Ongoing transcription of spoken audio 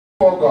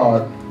For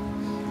God,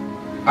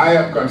 I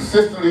am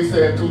consistently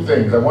saying two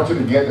things. I want you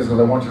to get this because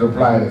I want you to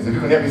apply this. If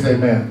you can hear me, say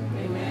amen.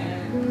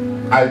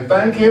 Amen. I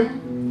thank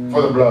him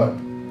for the blood.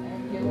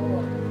 Thank you,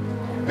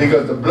 Lord.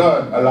 Because the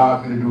blood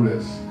allowed me to do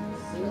this.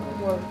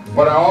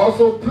 But I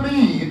also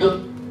plead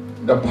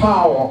the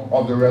power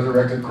of the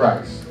resurrected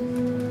Christ.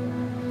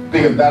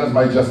 Because that is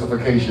my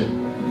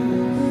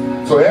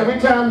justification. So every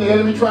time the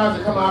enemy tries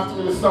to come after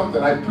me with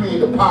something, I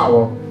plead the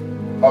power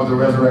of the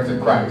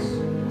resurrected Christ.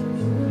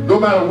 No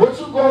matter what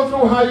you go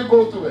through, how you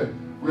go through it,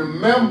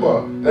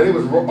 remember that he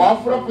was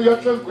offered up for your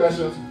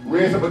transgressions,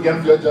 raised up again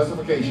for your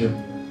justification.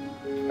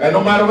 And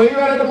no matter where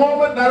you're at the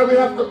moment, now that we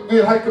have to be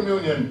at high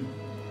communion,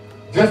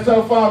 just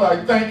tell Father,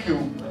 I thank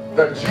you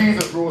that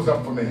Jesus rose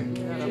up for me.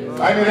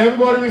 I need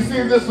everybody to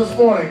receive this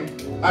morning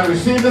and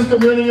receive this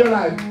communion in your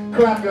life.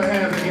 Clap your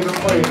hands and give him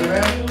praise,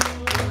 amen?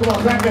 Come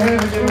on, clap your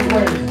hands and give him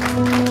praise.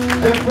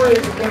 Just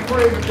praise him, just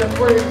praise him, just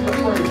praise him, just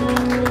praise him.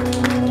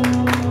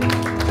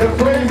 Just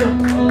praise him.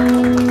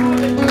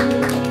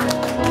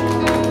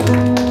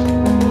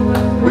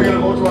 We're going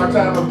to go to our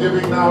time of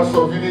giving now,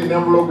 so if you need an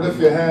envelope, lift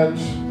your hands.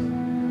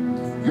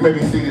 You may be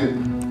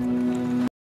seated.